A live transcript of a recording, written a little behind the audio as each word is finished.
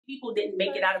people didn't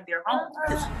make it out of their homes.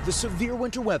 The severe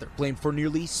winter weather blamed for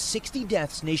nearly 60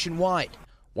 deaths nationwide.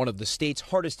 One of the state's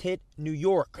hardest hit, New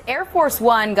York. Air Force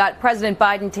One got President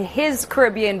Biden to his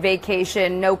Caribbean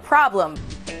vacation, no problem.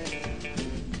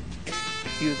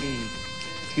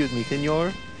 Excuse me,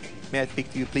 senor. May I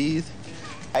speak to you, please?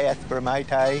 I asked for a Mai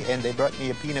Tai, and they brought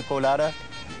me a pina colada,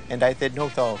 and I said no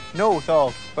salt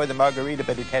for the margarita,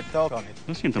 but it had salt on it.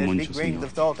 Lo siento There's mucho, big grains señor.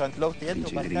 of salt on Lo siento,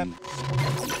 Pinche Marta. gringo.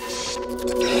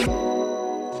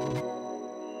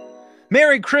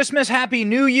 Merry Christmas, Happy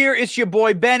New Year. It's your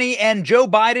boy Benny, and Joe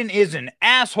Biden is an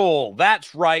asshole.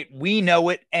 That's right, we know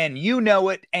it, and you know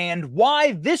it. And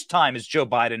why this time is Joe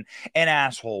Biden an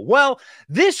asshole? Well,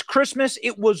 this Christmas,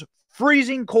 it was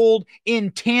freezing cold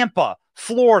in Tampa,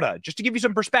 Florida. Just to give you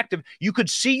some perspective, you could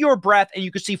see your breath and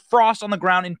you could see frost on the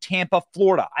ground in Tampa,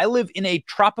 Florida. I live in a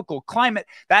tropical climate.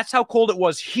 That's how cold it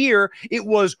was here. It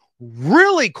was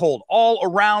really cold all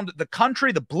around the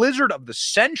country. The blizzard of the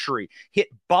century hit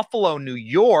Buffalo, New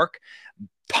York.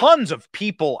 Tons of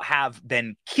people have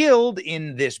been killed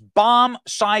in this bomb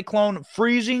cyclone,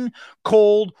 freezing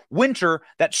cold winter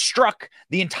that struck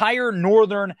the entire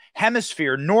northern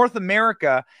hemisphere, North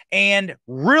America, and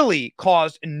really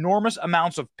caused enormous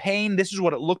amounts of pain. This is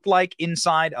what it looked like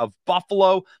inside of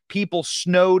Buffalo. People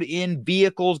snowed in,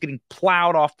 vehicles getting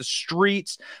plowed off the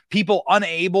streets, people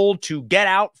unable to get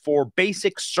out for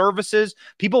basic services,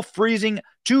 people freezing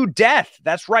to death.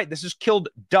 That's right. This has killed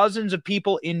dozens of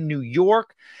people in New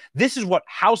York. This is what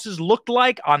houses looked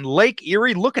like on Lake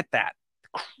Erie. Look at that.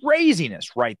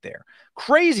 Craziness right there.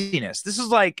 Craziness. This is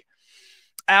like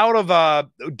out of a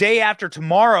Day After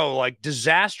Tomorrow, like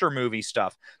disaster movie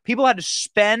stuff. People had to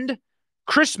spend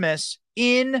Christmas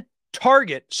in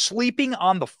Target sleeping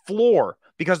on the floor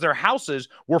because their houses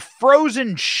were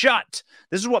frozen shut.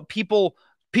 This is what people's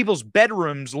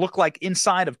bedrooms look like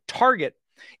inside of Target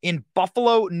in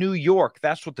Buffalo, New York.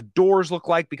 That's what the doors look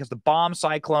like because the bomb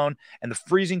cyclone and the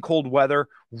freezing cold weather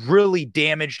really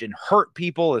damaged and hurt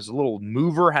people. As a little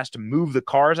mover has to move the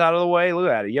cars out of the way. Look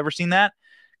at it. You ever seen that?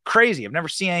 Crazy. I've never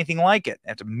seen anything like it.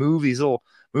 They have to move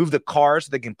the cars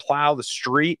so they can plow the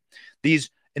street.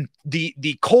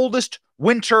 The coldest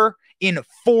winter in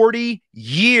 40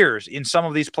 years in some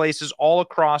of these places all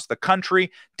across the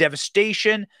country.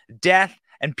 Devastation, death,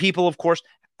 and people, of course,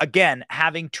 again,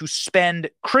 having to spend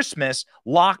Christmas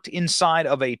locked inside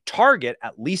of a Target.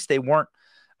 At least they weren't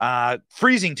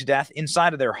freezing to death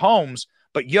inside of their homes.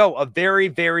 But, a very,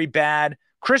 very bad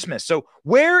Christmas. So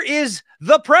where is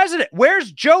the president?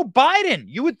 Where's Joe Biden?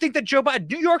 You would think that Joe Biden,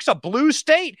 New York's a blue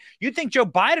state. You'd think Joe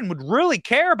Biden would really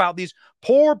care about these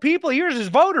poor people. Here's his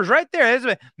voters right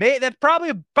there. That's probably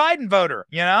a Biden voter.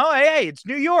 Hey, it's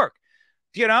New York.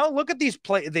 Look at these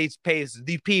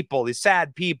people, these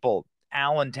sad people.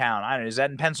 Allentown. I don't know. Is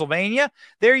that in Pennsylvania?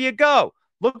 There you go.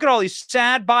 Look at all these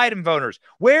sad Biden voters.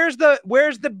 Where's the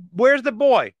boy? Where's the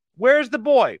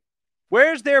boy?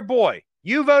 Where's their boy?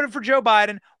 You voted for Joe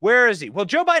Biden. Where is he? Well,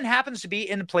 Joe Biden happens to be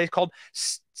in a place called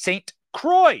St.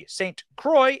 Croix. St.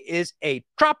 Croix is a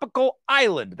tropical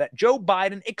island that Joe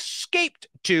Biden escaped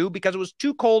to because it was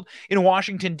too cold in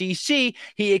Washington, D.C.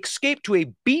 He escaped to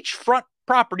a beachfront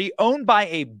property owned by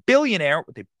a billionaire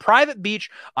with a private beach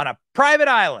on a private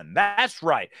island. That's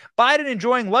right. Biden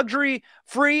enjoying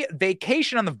luxury-free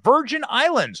vacation on the Virgin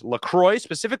Islands, LaCroix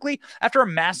specifically, after a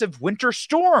massive winter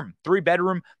storm.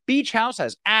 3-bedroom beach house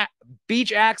has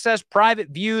beach access, private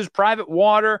views, private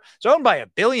water. It's owned by a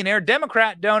billionaire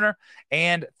Democrat donor,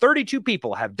 and 32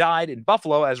 people have died in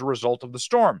Buffalo as a result of the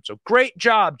storm. So great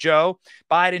job, Joe.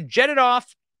 Biden jetted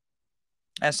off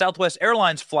as Southwest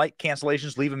Airlines flight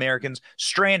cancellations leave Americans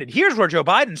stranded. Here's where Joe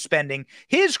Biden's spending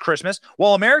his Christmas.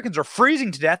 While Americans are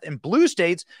freezing to death in blue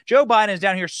states, Joe Biden is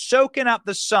down here soaking up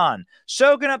the sun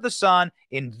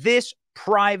in this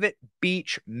private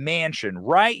beach mansion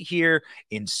right here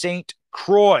in St.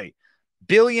 Croix.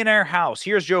 Billionaire house.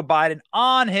 Here's Joe Biden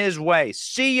on his way.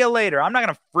 See you later. I'm not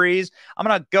going to freeze. I'm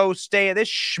going to go stay at this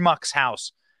schmuck's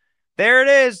house. There it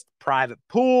is. Private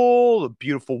pool, the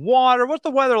beautiful water. What's the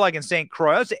weather like in St.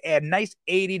 Croix? It's a nice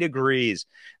 80 degrees.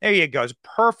 There you go. It's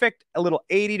perfect. A little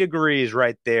 80 degrees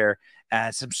right there.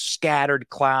 Some scattered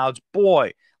clouds.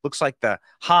 Boy, looks like the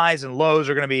highs and lows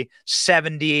are going to be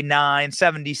 79,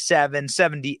 77,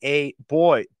 78.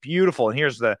 Boy, beautiful. And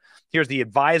here's the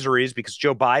advisories because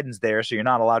Joe Biden's there, so you're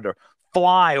not allowed to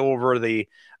fly over the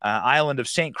island of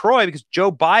St. Croix because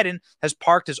Joe Biden has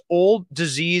parked his old,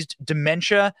 diseased,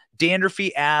 dementia, dandruffy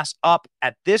ass up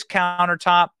at this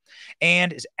countertop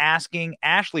and is asking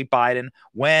Ashley Biden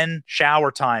when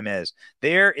shower time is.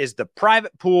 There is the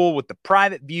private pool with the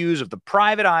private views of the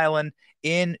private island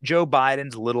in Joe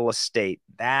Biden's little estate.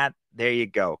 That there you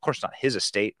go. Of course, not his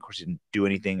estate. Of course, he didn't do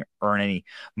anything, earn any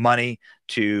money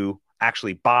to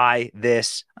actually buy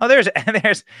this. Oh, that's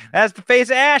the face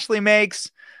Ashley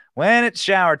makes when it's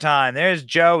shower time. There's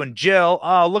Joe and Jill.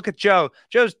 Oh, look at Joe.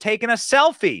 Joe's taking a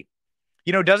selfie.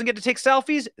 You know, doesn't get to take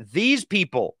selfies? These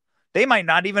people, they might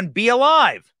not even be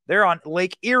alive. They're on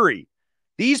Lake Erie.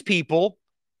 These people,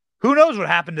 who knows what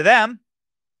happened to them?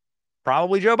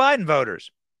 Probably Joe Biden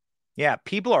voters. Yeah,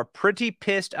 people are pretty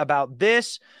pissed about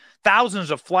this. Thousands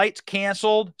of flights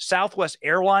canceled. Southwest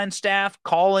Airlines staff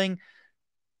calling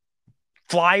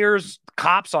flyers,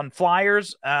 cops on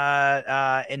flyers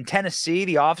in Tennessee.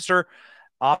 The officer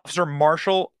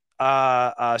marshaled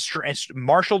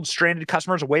stranded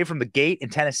customers away from the gate in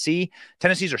Tennessee.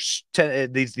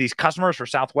 These customers for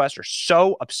Southwest are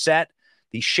so upset.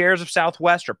 The shares of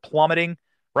Southwest are plummeting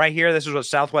right here. This is what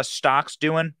Southwest stock's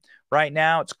doing right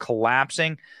now. It's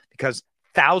collapsing because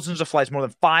thousands of flights, more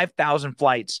than 5,000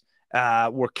 flights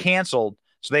were canceled.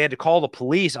 So they had to call the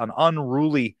police on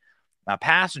unruly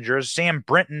passengers. Sam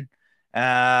Brinton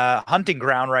hunting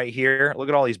ground right here. Look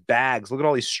at all these bags. Look at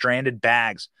all these stranded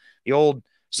bags. The old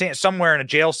somewhere in a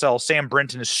jail cell, Sam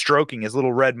Brinton is stroking his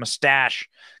little red mustache,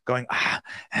 going,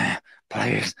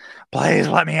 please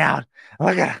let me out.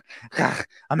 Look at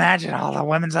imagine all the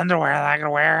women's underwear that I could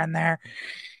wear in there.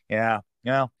 Yeah,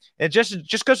 you know, it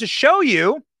just goes to show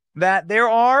you that there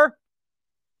are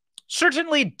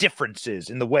certainly differences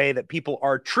in the way that people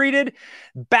are treated.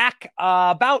 Back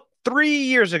about 3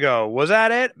 years ago, was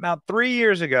that it? About 3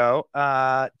 years ago,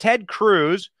 Ted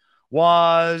Cruz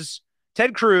was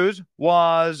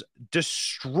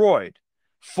destroyed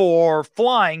for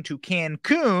flying to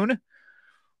Cancun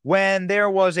when there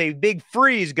was a big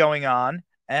freeze going on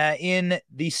in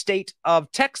the state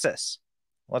of Texas.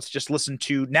 Let's just listen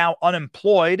to now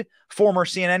unemployed former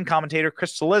CNN commentator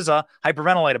Chris Cillizza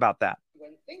hyperventilate about that.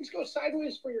 When things go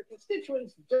sideways for your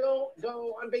constituents, don't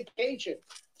go on vacation,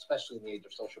 especially in the age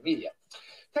of social media.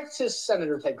 Texas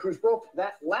Senator Ted Cruz broke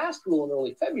that last rule in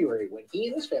early February when he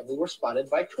and his family were spotted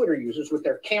by Twitter users with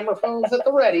their camera phones at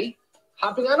the ready,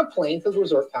 hopping on a plane to the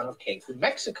resort town of Cancun,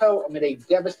 Mexico, amid a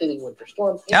devastating winter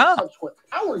storm and subsequent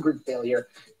power grid failure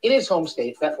in his home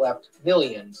state that left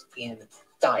millions in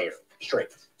dire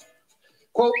straits.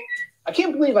 Quote, I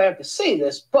can't believe I have to say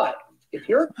this, but if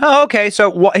you're... Oh, okay.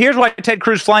 So here's why Ted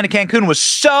Cruz flying to Cancun was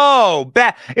so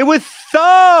bad. It was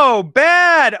so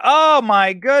bad. Oh,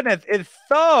 my goodness. It's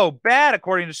so bad,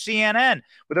 according to CNN,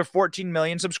 with their 14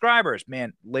 million subscribers.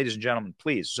 Man, ladies and gentlemen,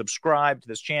 please subscribe to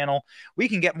this channel. We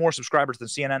can get more subscribers than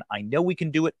CNN. I know we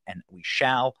can do it, and we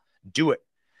shall do it.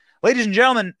 Ladies and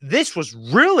gentlemen,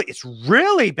 it's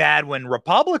really bad when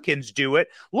Republicans do it.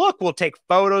 Look, we'll take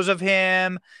photos of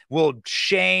him. We'll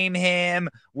shame him.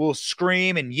 We'll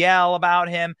scream and yell about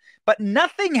him. But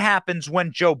nothing happens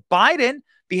when Joe Biden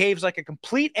behaves like a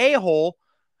complete a-hole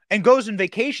and goes on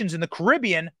vacations in the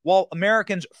Caribbean while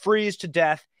Americans freeze to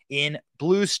death in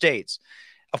blue states.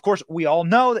 Of course, we all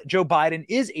know that Joe Biden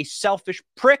is a selfish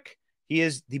prick. He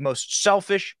is the most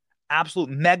selfish, absolute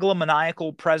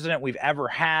megalomaniacal president we've ever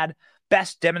had,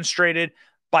 best demonstrated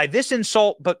by this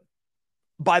insult, but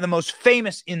by the most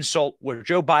famous insult where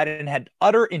Joe Biden had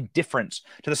utter indifference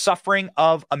to the suffering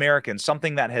of Americans,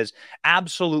 something that has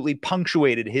absolutely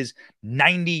punctuated his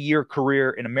 90-year career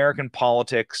in American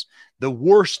politics. The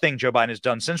worst thing Joe Biden has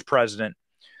done since president.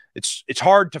 It's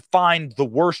hard to find the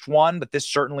worst one, but this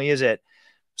certainly is it.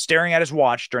 Staring at his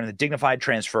watch during the dignified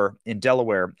transfer in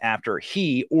Delaware after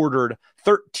he ordered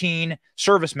 13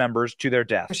 service members to their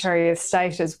deaths. Secretary of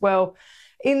State as well.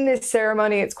 In this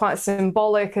ceremony, it's quite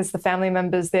symbolic as the family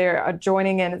members there are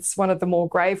joining in. It's one of the more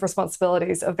grave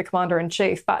responsibilities of the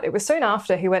Commander-in-Chief. But it was soon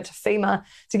after he went to FEMA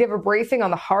to give a briefing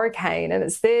on the hurricane. And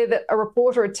it's there that a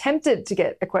reporter attempted to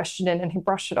get a question in and he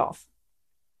brushed it off.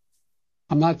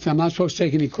 I'm not supposed to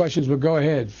take any questions, but go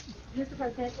ahead. Mr.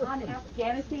 President, on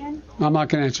Afghanistan? I'm not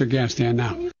going to answer Afghanistan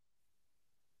now.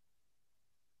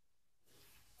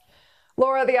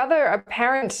 Laura, the other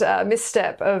apparent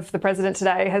misstep of the president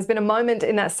today has been a moment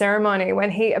in that ceremony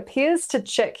when he appears to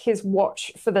check his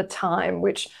watch for the time,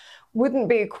 which wouldn't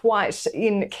be quite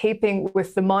in keeping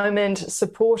with the moment.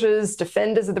 Supporters,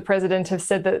 defenders of the president have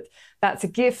said that that's a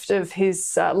gift of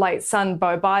his late son,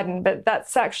 Beau Biden, but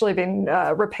that's actually been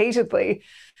repeatedly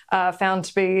found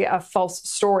to be a false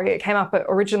story. It came up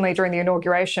originally during the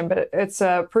inauguration, but it's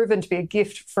proven to be a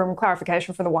gift from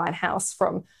clarification from the White House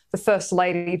from the First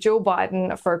Lady, Jill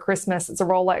Biden, for Christmas. It's a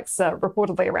Rolex,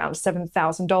 reportedly around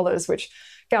 $7,000, which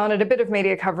garnered a bit of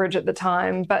media coverage at the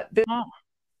time. But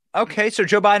okay, so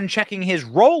Joe Biden checking his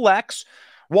Rolex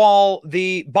while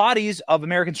the bodies of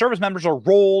American service members are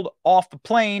rolled off the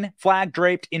plane, flag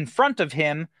draped in front of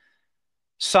him.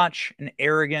 Such an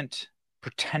arrogant,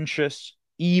 pretentious,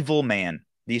 evil man.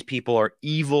 These people are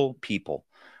evil people.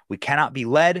 We cannot be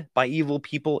led by evil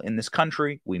people in this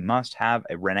country. We must have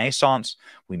a renaissance.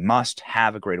 We must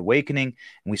have a great awakening.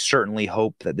 And we certainly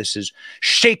hope that this has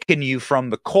shaken you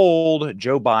from the cold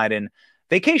Joe Biden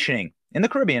vacationing in the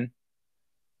Caribbean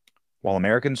while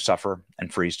Americans suffer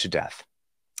and freeze to death.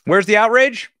 Where's the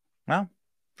outrage? Well,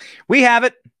 we have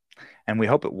it, and we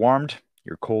hope it warmed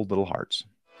your cold little hearts.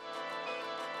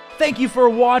 Thank you for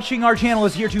watching. Our channel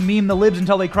is here to meme the libs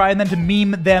until they cry and then to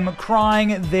meme them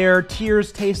crying. Their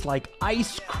tears taste like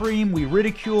ice cream. We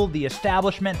ridicule the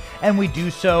establishment, and we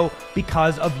do so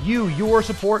because of you. Your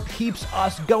support keeps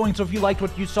us going. So if you liked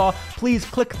what you saw, please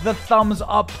click the thumbs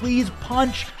up. Please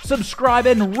punch, subscribe,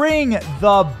 and ring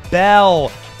the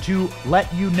bell to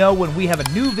let you know when we have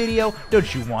a new video.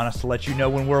 Don't you want us to let you know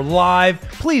when we're live?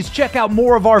 Please check out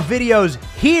more of our videos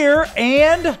here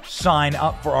and sign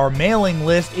up for our mailing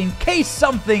list in case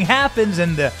something happens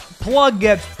and the plug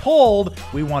gets pulled.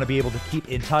 We want to be able to keep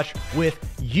in touch with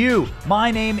you.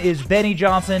 My name is Benny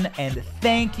Johnson, and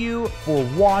thank you for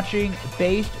watching.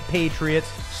 Based Patriots,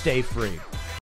 stay free.